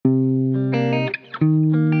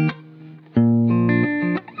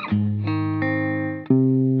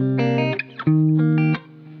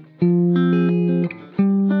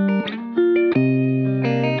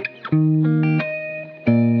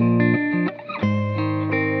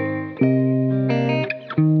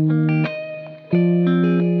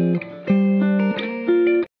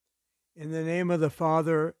the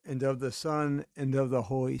Father, and of the Son, and of the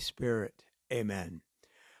Holy Spirit. Amen.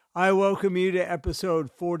 I welcome you to episode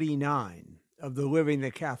 49 of the Living the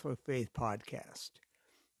Catholic Faith podcast.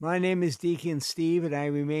 My name is Deacon Steve, and I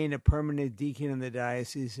remain a permanent deacon in the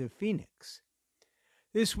Diocese of Phoenix.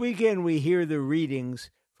 This weekend we hear the readings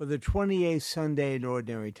for the 28th Sunday in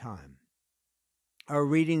Ordinary Time. Our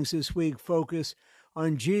readings this week focus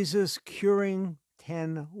on Jesus curing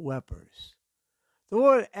 10 lepers. The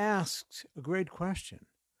Lord asks a great question: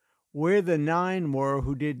 where the 9 were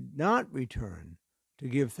who did not return to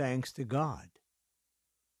give thanks to God.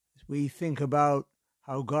 As we think about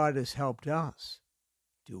how God has helped us,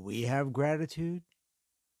 do we have gratitude?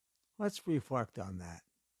 Let's reflect on that.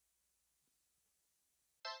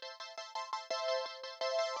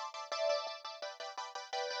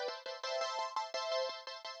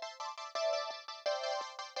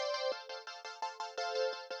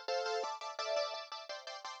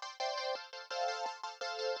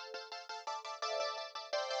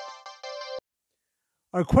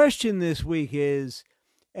 Our question this week is,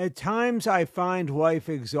 at times I find life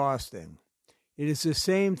exhausting. It is the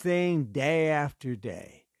same thing day after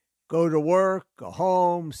day. Go to work, go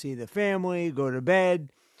home, see the family, go to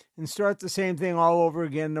bed, and start the same thing all over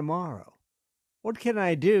again tomorrow. What can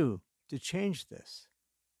I do to change this?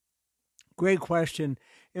 Great question,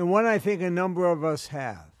 and one I think a number of us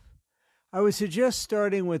have. I would suggest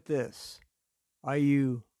starting with this. Are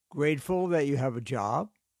you grateful that you have a job?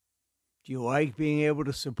 Do you like being able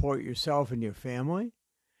to support yourself and your family?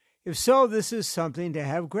 If so, this is something to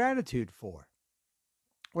have gratitude for.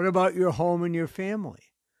 What about your home and your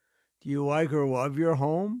family? Do you like or love your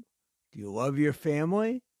home? Do you love your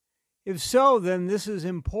family? If so, then this is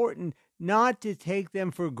important not to take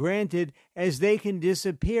them for granted, as they can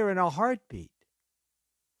disappear in a heartbeat.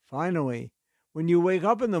 Finally, when you wake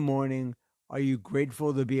up in the morning, are you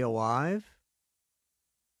grateful to be alive?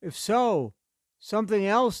 If so, something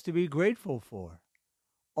else to be grateful for.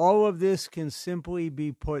 All of this can simply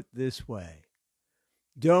be put this way: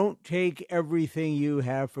 don't take everything you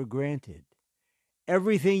have for granted.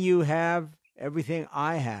 Everything you have, everything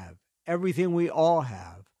I have, everything we all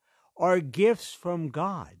have, are gifts from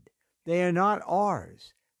God. They are not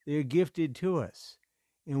ours. They are gifted to us.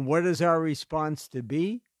 And what is our response to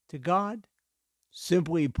be to God?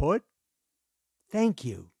 Simply put, thank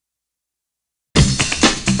you.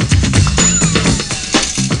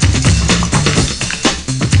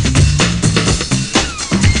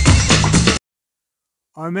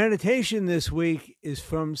 Our meditation this week is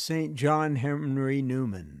from St. John Henry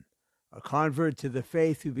Newman, a convert to the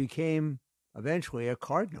faith who became eventually a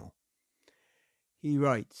cardinal. He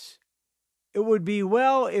writes, "It would be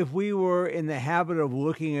well if we were in the habit of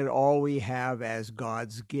looking at all we have as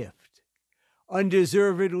God's gift,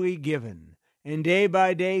 undeservedly given, and day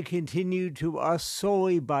by day continued to us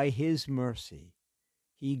solely by His mercy.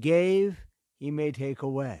 He gave, He may take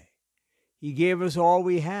away. He gave us all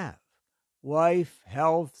we have: life,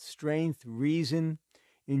 health, strength, reason,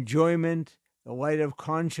 enjoyment, the light of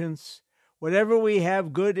conscience, whatever we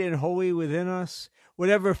have good and holy within us,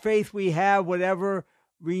 whatever faith we have, whatever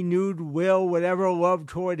renewed will, whatever love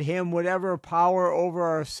toward Him, whatever power over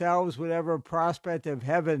ourselves, whatever prospect of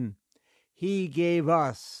heaven, He gave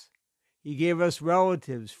us. He gave us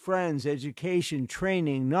relatives, friends, education,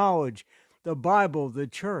 training, knowledge, the Bible, the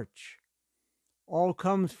church. All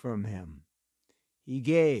comes from Him. He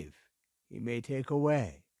gave. He may take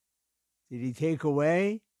away. Did He take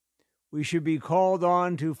away? We should be called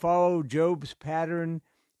on to follow Job's pattern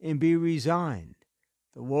and be resigned.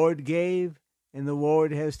 The Lord gave, and the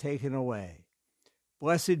Lord has taken away.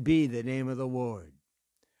 Blessed be the name of the Lord.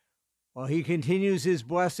 While He continues His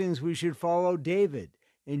blessings, we should follow David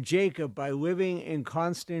and Jacob by living in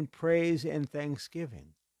constant praise and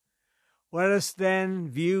thanksgiving. Let us then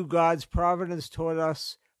view God's providence toward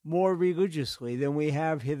us more religiously than we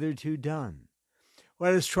have hitherto done.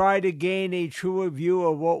 Let us try to gain a truer view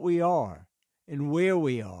of what we are and where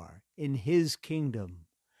we are in His kingdom.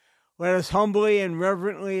 Let us humbly and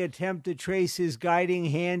reverently attempt to trace His guiding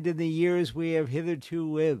hand in the years we have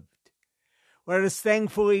hitherto lived. Let us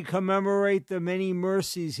thankfully commemorate the many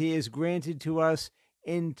mercies He has granted to us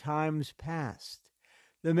in times past,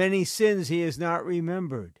 the many sins He has not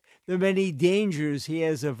remembered, the many dangers He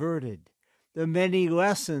has averted, the many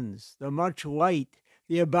lessons, the much light,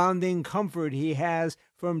 the abounding comfort He has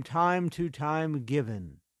from time to time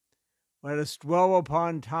given. Let us dwell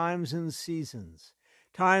upon times and seasons,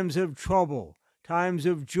 times of trouble, times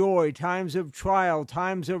of joy, times of trial,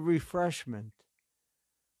 times of refreshment.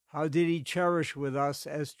 How did He cherish with us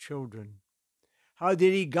as children? How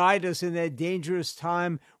did he guide us in that dangerous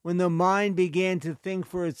time when the mind began to think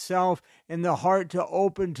for itself and the heart to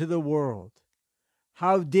open to the world?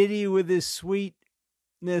 How did he with his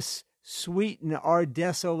sweetness sweeten our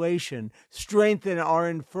desolation, strengthen our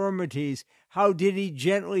infirmities? How did he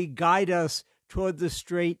gently guide us toward the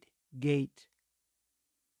straight gate?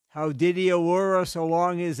 How did he allure us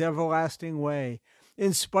along his everlasting way,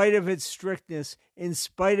 in spite of its strictness, in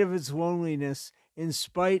spite of its loneliness, in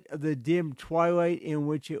spite of the dim twilight in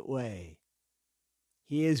which it lay?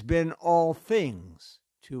 He has been all things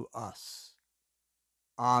to us.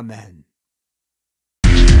 Amen.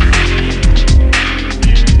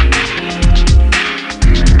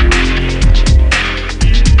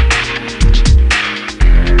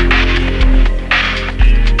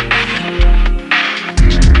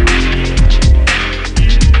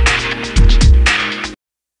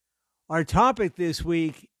 Our topic this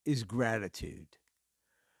week is gratitude.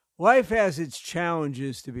 Life has its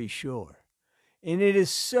challenges, to be sure, and it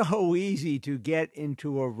is so easy to get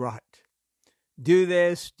into a rut. Do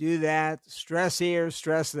this, do that, stress here,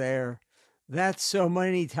 stress there. That so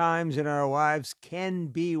many times in our lives can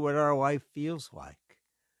be what our life feels like.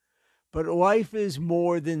 But life is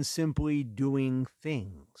more than simply doing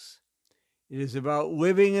things. It is about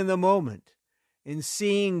living in the moment and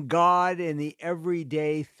seeing God in the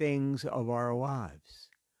everyday things of our lives.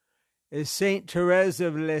 As Saint Therese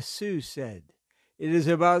of Lisieux said, it is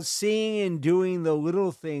about seeing and doing the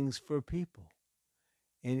little things for people.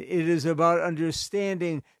 And it is about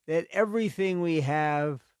understanding that everything we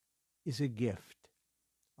have is a gift.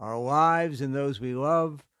 Our lives and those we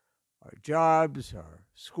love, our jobs, our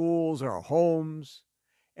schools, our homes,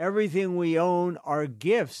 everything we own are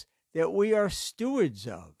gifts that we are stewards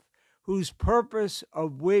of, whose purpose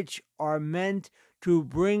of which are meant to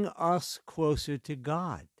bring us closer to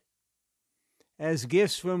God. As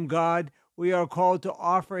gifts from God, we are called to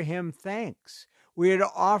offer him thanks. We are to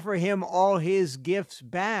offer him all his gifts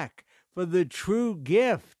back, for the true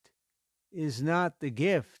gift is not the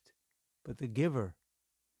gift, but the giver.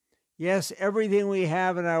 Yes, everything we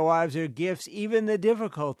have in our lives are gifts, even the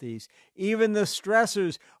difficulties, even the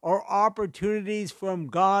stressors are opportunities from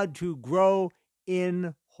God to grow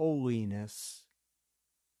in holiness.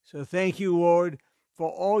 So thank you, Lord, for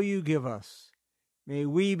all you give us. May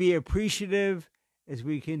we be appreciative as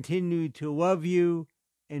we continue to love you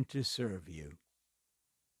and to serve you.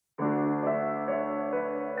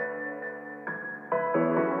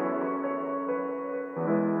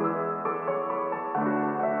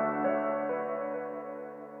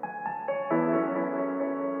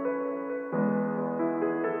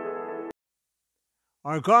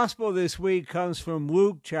 Our gospel this week comes from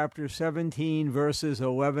Luke chapter 17, verses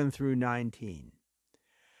 11 through 19.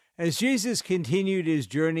 As Jesus continued his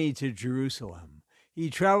journey to Jerusalem, he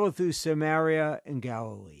traveled through Samaria and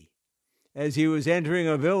Galilee. As he was entering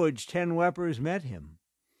a village, 10 lepers met him.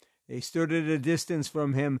 They stood at a distance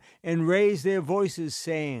from him and raised their voices,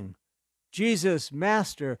 saying, "Jesus,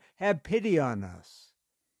 Master, have pity on us."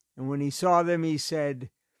 And when he saw them, he said,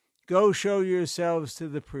 "Go show yourselves to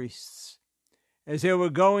the priests." As they were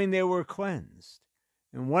going, they were cleansed.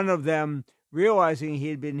 And one of them, realizing he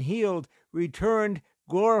had been healed, returned,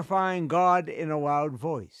 glorifying God in a loud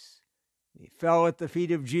voice. He fell at the feet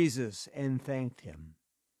of Jesus and thanked him.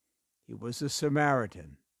 He was a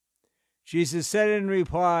Samaritan. Jesus said in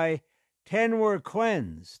reply, 10 were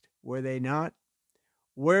cleansed, were they not?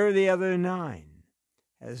 Where are the other 9?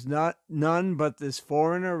 Has not none but this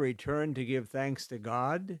foreigner returned to give thanks to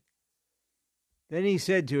God? Then he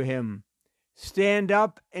said to him, "Stand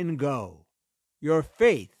up and go. Your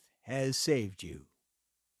faith has saved you."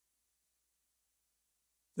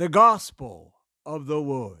 The Gospel of the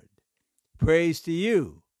Lord. Praise to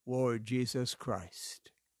you, Lord Jesus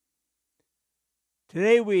Christ.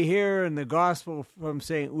 Today we hear in the Gospel from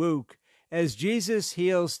St. Luke as Jesus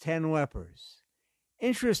heals 10 lepers.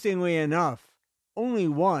 Interestingly enough, only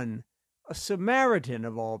one, a Samaritan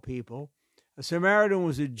of all people. A Samaritan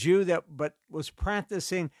was a Jew but was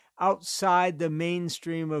practicing outside the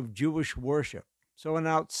mainstream of Jewish worship. So an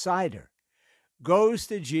outsider goes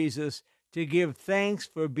to Jesus to give thanks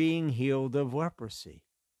for being healed of leprosy.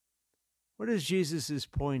 What is Jesus'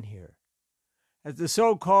 point here? As the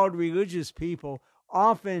so-called religious people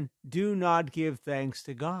often do not give thanks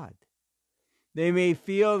to God. They may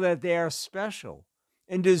feel that they are special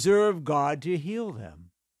and deserve God to heal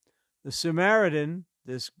them. The Samaritan,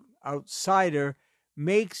 this outsider,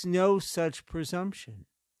 makes no such presumption.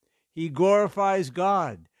 He glorifies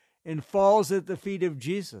God and falls at the feet of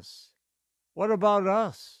Jesus. What about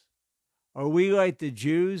us? Are we like the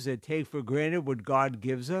Jews that take for granted what God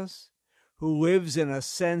gives us, who lives in a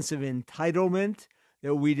sense of entitlement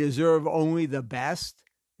that we deserve only the best,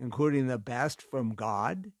 including the best from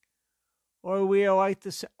God? Or are we like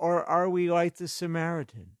the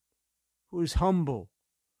Samaritan, who's humble,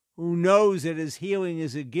 who knows that his healing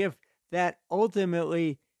is a gift that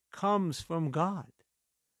ultimately comes from God?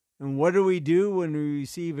 And what do we do when we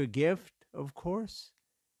receive a gift? Of course,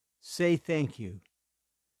 say thank you.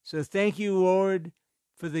 So thank you, Lord,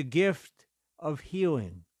 for the gift of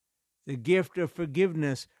healing, the gift of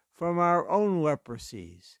forgiveness from our own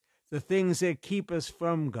leprosies, the things that keep us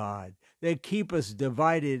from God, that keep us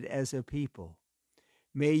divided as a people.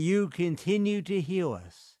 May you continue to heal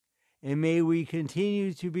us, and may we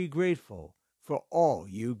continue to be grateful for all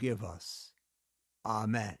you give us.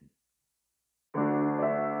 Amen.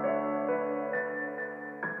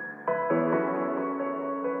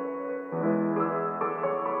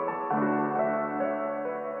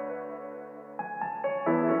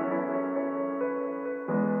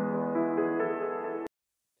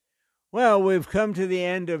 Well, we've come to the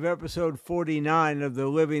end of episode 49 of the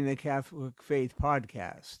Living the Catholic Faith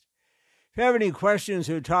podcast. If you have any questions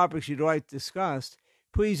or topics you'd like discussed,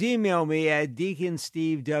 please email me at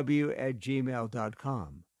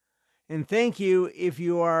deaconstevew@gmail.com. And thank you if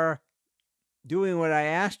you are doing what I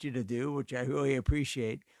asked you to do, which I really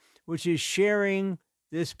appreciate, which is sharing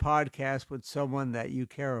this podcast with someone that you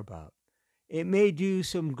care about. It may do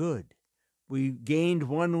some good. We gained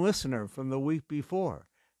one listener from the week before.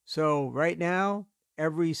 So right now,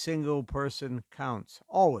 every single person counts.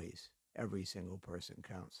 Always, every single person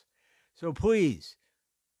counts. So please,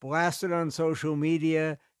 blast it on social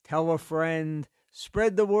media, tell a friend,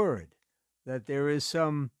 spread the word that there is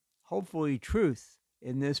some, hopefully, truth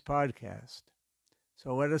in this podcast.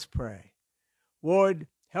 So let us pray. Lord,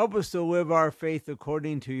 help us to live our faith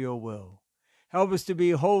according to your will. Help us to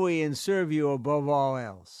be holy and serve you above all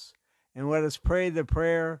else. And let us pray the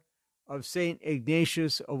prayer of St.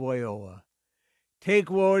 Ignatius of Loyola. Take,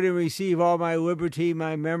 Lord, and receive all my liberty,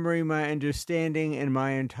 my memory, my understanding, and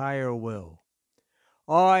my entire will.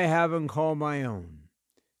 All I have and call my own.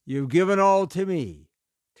 You've given all to me.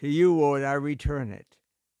 To you, Lord, I return it.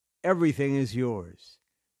 Everything is yours.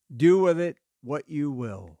 Do with it what you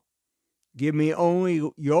will. Give me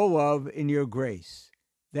only your love and your grace.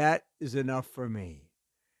 That is enough for me.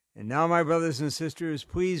 And now, my brothers and sisters,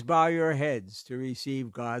 please bow your heads to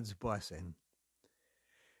receive God's blessing.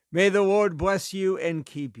 May the Lord bless you and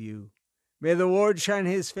keep you. May the Lord shine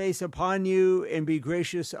his face upon you and be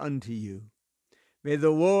gracious unto you. May the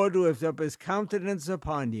Lord lift up his countenance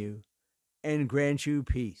upon you and grant you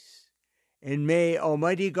peace. And may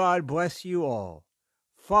Almighty God bless you all,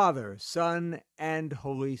 Father, Son, and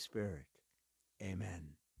Holy Spirit.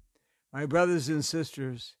 Amen. My brothers and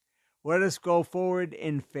sisters, let us go forward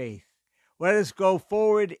in faith. Let us go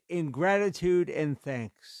forward in gratitude and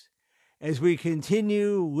thanks as we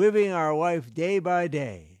continue living our life day by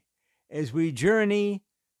day, as we journey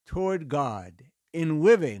toward God in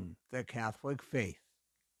living the Catholic faith.